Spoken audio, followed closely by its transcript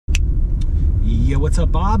what's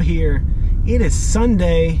up? Bob here. It is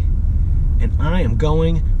Sunday, and I am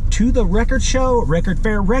going to the record show, record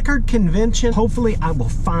fair, record convention. Hopefully, I will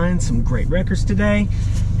find some great records today.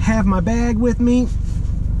 Have my bag with me.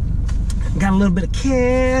 Got a little bit of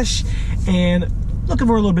cash, and looking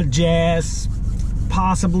for a little bit of jazz.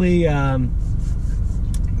 Possibly the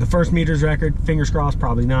First Meters record. Fingers crossed,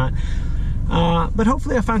 probably not. But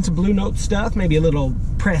hopefully I find some Blue Note stuff, maybe a little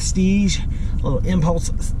Prestige, a little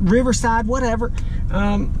Impulse, Riverside, whatever.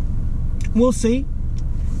 We'll see.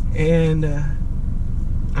 And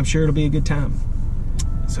I'm sure it'll be a good time.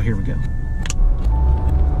 So here we go.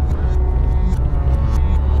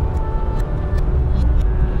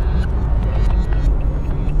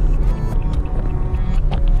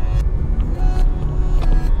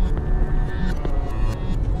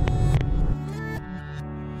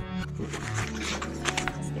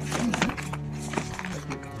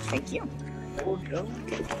 Thank you. There we go.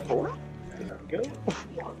 There we go.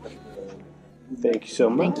 Thank you so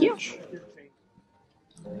much. Thank you.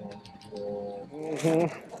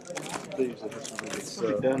 It's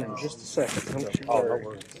done in just a second. Don't you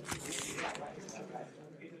worry.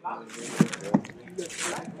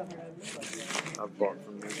 I've bought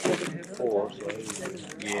from you before, so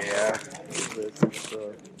Yeah.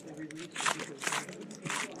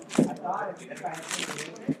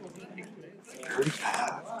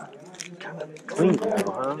 Kind of clean now,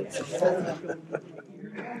 huh?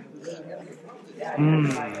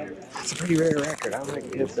 That's a pretty rare record. I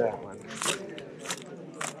might get that one.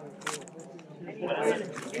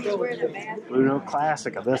 Blue Note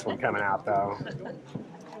classic of this one coming out, though.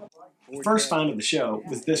 The first find of the show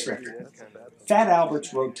was this record, Fat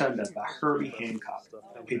Albert's Rotunda by Herbie Hancock.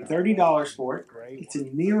 I paid $30 for it. It's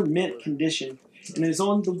in near mint condition and is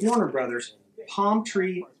on the Warner Brothers Palm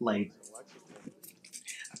Tree label.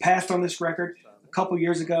 I passed on this record a couple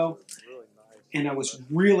years ago, and I was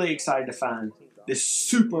really excited to find this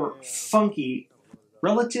super funky,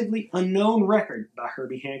 relatively unknown record by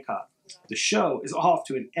Herbie Hancock. The show is off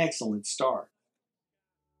to an excellent start.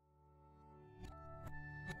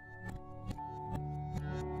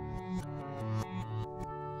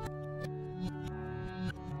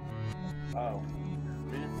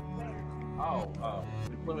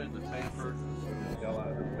 We put it in the same version so we got a lot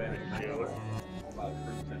of Hispanic together.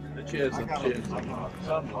 The chiz and chiz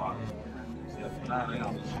sunblock.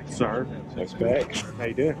 Sir, next bag. How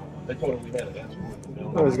you doing? They told him we had it.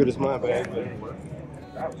 Not as good as my bag.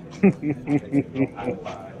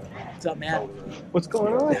 What's up, Matt? What's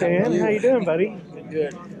going on, Dan? How you doing, buddy?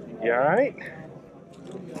 Good. You all right?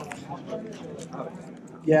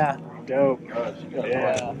 Yeah. Dope.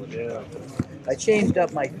 Yeah. Yeah. I changed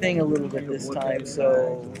up my thing a little bit this time,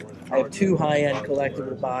 so I have two high-end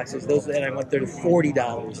collectible boxes. Those, and I went there to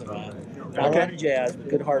 $40 a month. Not a lot of jazz, but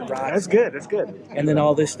good hard rock. That's good. That's good. And then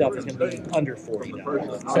all this stuff is going to be under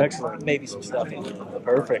 $40. So Excellent. maybe some stuff in there.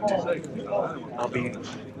 Perfect.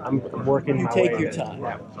 I'm working You my take way your in time.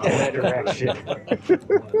 that direction.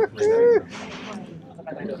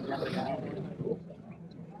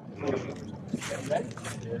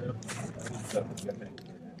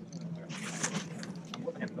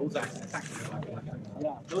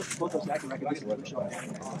 Yeah, both those back records are showing.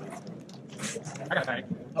 I got a bag.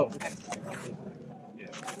 Oh, okay.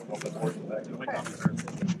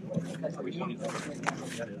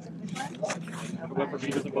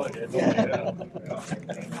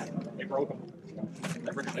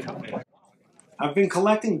 I've been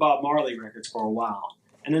collecting Bob Marley records for a while,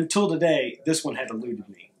 and until today, this one had eluded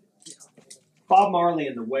me. Bob Marley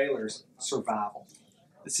and the Wailers, Survival.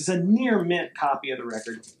 This is a near mint copy of the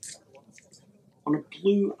record on a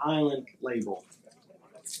Blue Island label.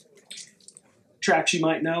 Tracks you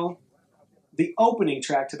might know. The opening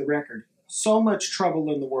track to the record, So Much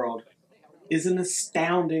Trouble in the World, is an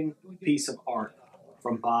astounding piece of art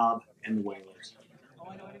from Bob and the Wailers.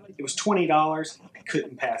 It was $20. I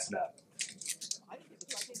couldn't pass it up.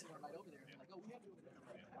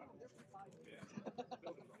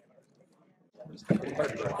 Thank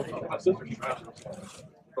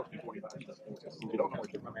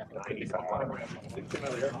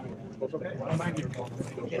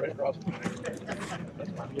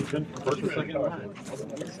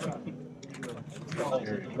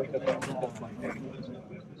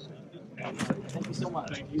you so much.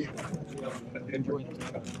 Thank you. Enjoy the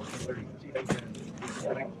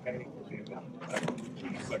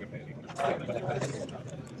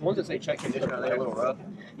The ones that say check condition, are they a little rough?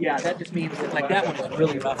 Yeah, that just means that, like, that one is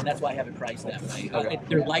really rough, and that's why I have it priced that way.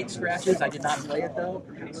 They're light scratches. I did not play it though,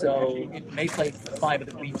 so it may play 5 of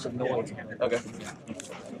the beeps of noise. Okay.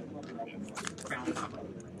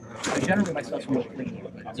 But generally, my stuff's real clean.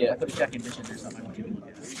 So if I put a check in dishes or something, I want you to look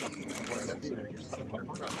at it.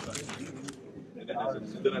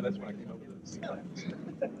 Then that's when I came up with this.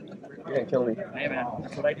 You're gonna kill me. Hey man,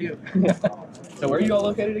 that's what I do. So where are you all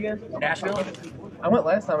located again? Nashville. I went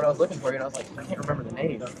last time and I was looking for you and I was like, I can't remember the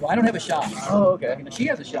name. Well, I don't have a shop. Oh, okay. She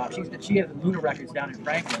has a shop. She has Luna Records down in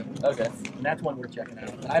Franklin, Okay. and that's one worth checking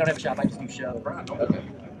out. But I don't have a shop. I just do shows. Okay.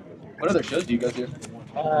 What other shows do you go to?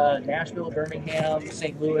 Nashville, Birmingham,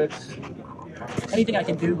 St. Louis. Anything I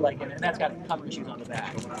can do, like, and that's got cover issues on the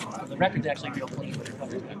back. The record's actually real clean, but the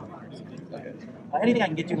cover's got covers. Okay. Anything I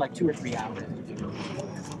can get to, like 2 or 3 hours.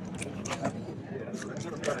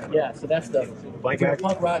 Yeah, so that's the Blank for a back.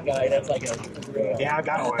 punk rock guy. That's like a Yeah, I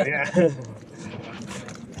got one. Yeah.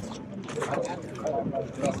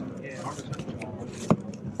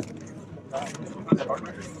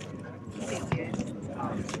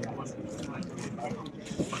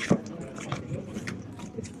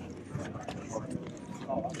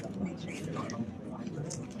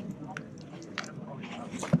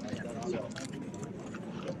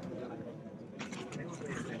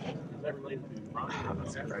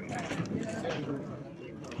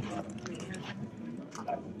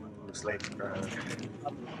 Looks like,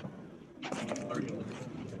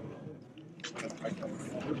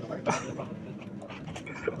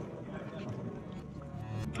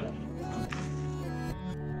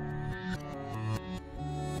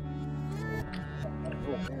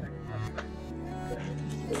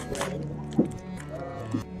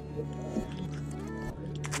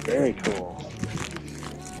 very cool.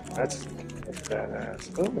 That's badass.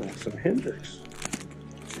 Oh, some Hendrix.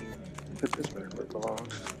 Put this back where it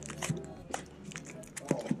belongs.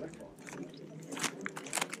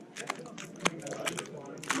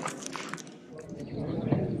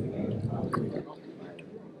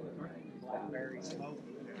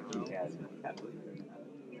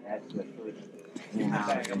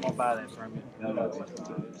 I'm gonna buy that from you.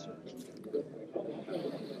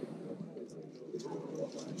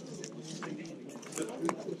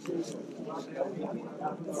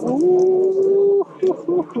 Ooh,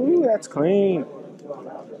 that's clean.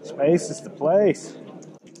 Space is the place.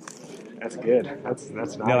 That's good. That's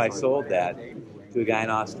nice. No, I sold that to a guy in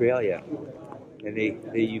Australia, and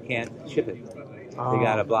you can't ship it. They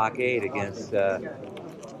got a blockade against no,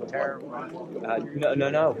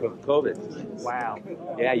 from COVID. Wow.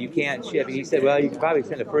 Yeah, you can't ship. He said, well, you can probably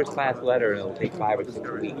send a first class letter, and it'll take 5 or 6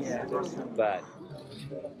 weeks. But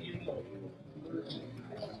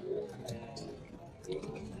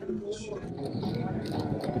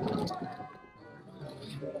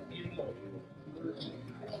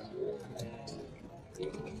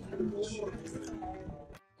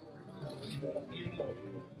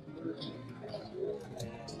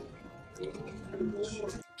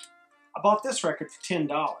I bought this record for $10.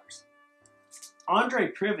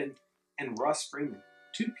 Andre Previn and Russ Freeman,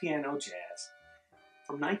 2 piano jazz,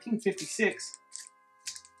 from 1956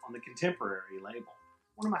 on the Contemporary label.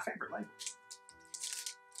 One of my favorite labels.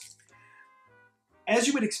 As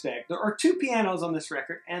you would expect, there are 2 pianos on this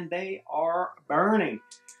record, and they are burning,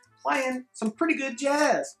 playing some pretty good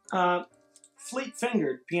jazz.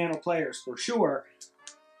 Fleet-fingered piano players for sure,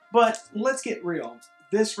 but let's get real.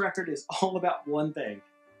 This record is all about one thing: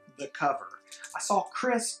 the cover. I saw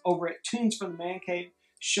Chris over at Tunes from the Man Cave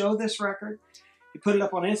show this record. He put it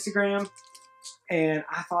up on Instagram, and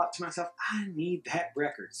I thought to myself, I need that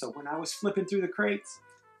record. So when I was flipping through the crates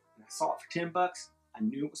and I saw it for $10, I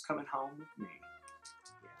knew it was coming home with me.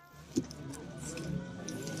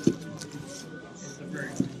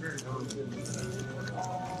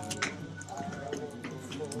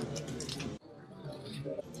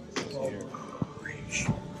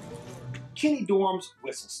 Kenny Dorham's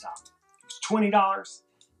Whistle Stop. It was $20.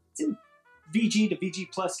 It's in VG to VG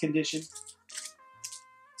Plus condition.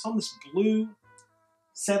 It's on this blue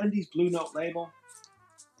 70s Blue Note label.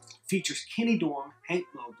 Features Kenny Dorham, Hank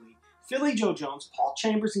Mobley, Philly Joe Jones, Paul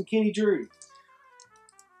Chambers, and Kenny Drew.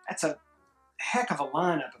 That's a heck of a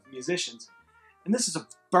lineup of musicians. And this is a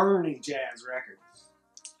burning jazz record.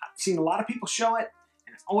 I've seen a lot of people show it,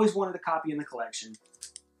 and I always wanted a copy in the collection.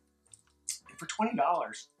 And for $20,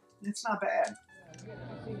 it's not bad.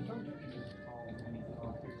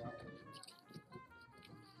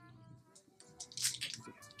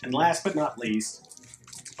 And last but not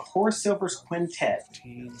least, the Horace Silver's Quintet,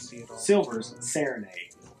 Silver's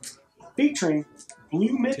Serenade, featuring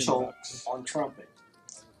Blue Mitchell on trumpet.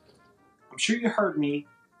 I'm sure you heard me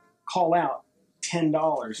call out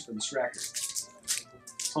 $10 for this record.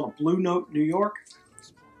 It's on a Blue Note New York.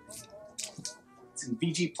 It's in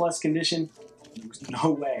VG Plus condition. There was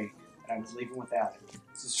no way that I was leaving without it.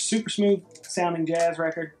 It's a super smooth sounding jazz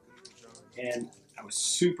record. And I was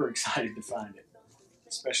super excited to find it,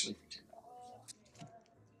 especially for $10.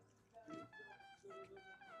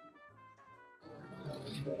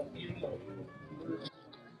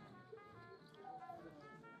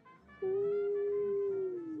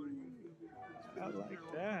 I like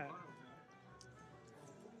that.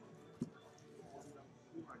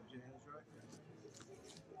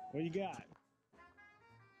 What you got? You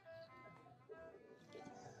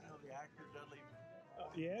know the actor Dudley.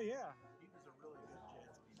 Yeah. He was a really good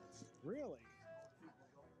jazz pianist. Really?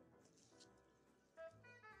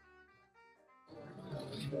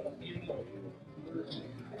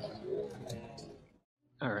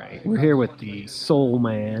 All right, we're here with the Soul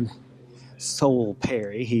Man, Soul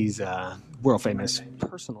Perry. He's a world famous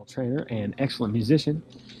personal trainer and excellent musician.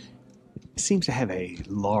 Seems to have a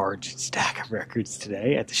large stack of records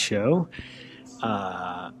today at the show.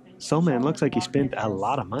 Soul Man, looks like you spent a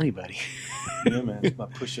lot of money, buddy. Yeah, man, it's my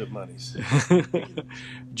push-up monies.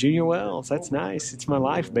 Junior Wells, that's nice. It's my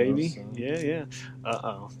life, baby. Yeah.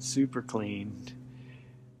 Super clean.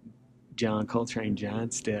 John Coltrane,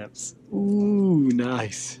 John Steps. Ooh,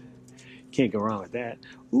 nice. Can't go wrong with that.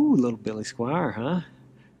 Ooh, little Billy Squier, huh?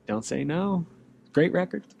 Don't say no. Great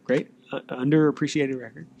record. Great underappreciated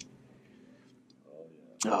record.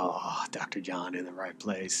 Oh, Dr. John in the right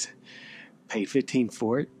place. Paid $15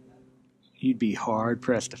 for it. You'd be hard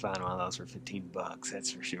pressed to find one of those for $15.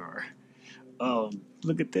 That's for sure. Oh,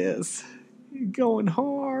 look at this. He's going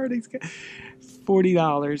hard. He's got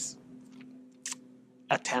 $40.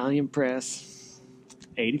 Italian press,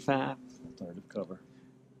 $85. Alternative cover.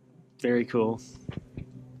 Very cool.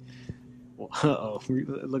 Well,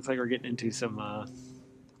 it looks like we're getting into some Rock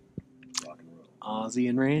and roll. Ozzy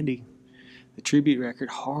and Randy. The tribute record,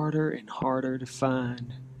 harder and harder to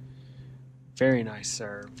find. Very nice,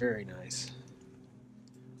 sir. Very nice.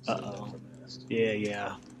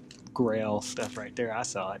 Yeah. Grail stuff right there. I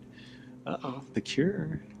saw it. The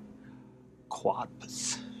Cure.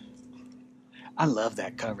 Quadpus. I love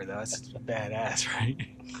that cover, though. It's badass, right?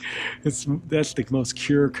 That's the most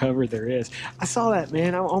Cure cover there is. I saw that,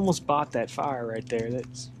 man. I almost bought that Fire right there.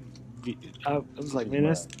 I was like, man,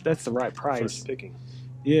 that's the right price. First picking.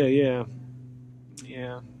 Yeah.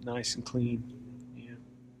 Nice and clean.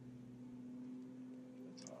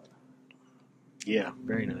 Yeah,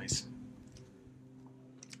 very nice.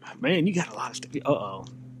 Man, you got a lot of stuff.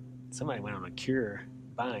 Somebody went on a Cure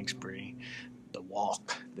buying spree. The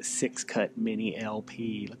Walk, the 6-cut mini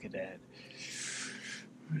LP. Look at that.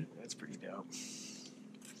 That's pretty dope.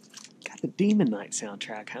 Got the Demon Knight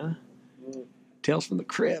soundtrack, huh? Tales from the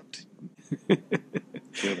Crypt.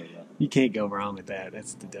 You can't go wrong with that.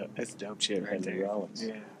 That's dope shit right there. Rollins.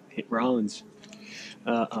 Yeah, hit Rollins.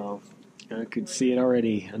 I could see it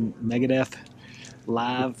already. Megadeth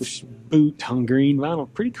live boot on green vinyl.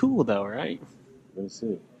 Pretty cool though, right? Let's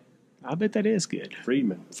see. I bet that is good.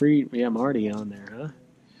 Friedman. Yeah, I'm already on there,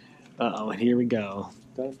 huh? And here we go.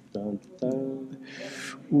 Dun, dun, dun.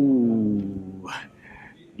 Ooh.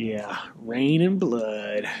 Yeah, Rain and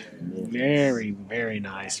Blood. Very, very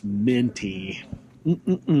nice. Minty.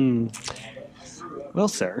 Well,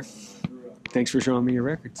 sir, thanks for showing me your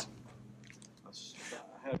records.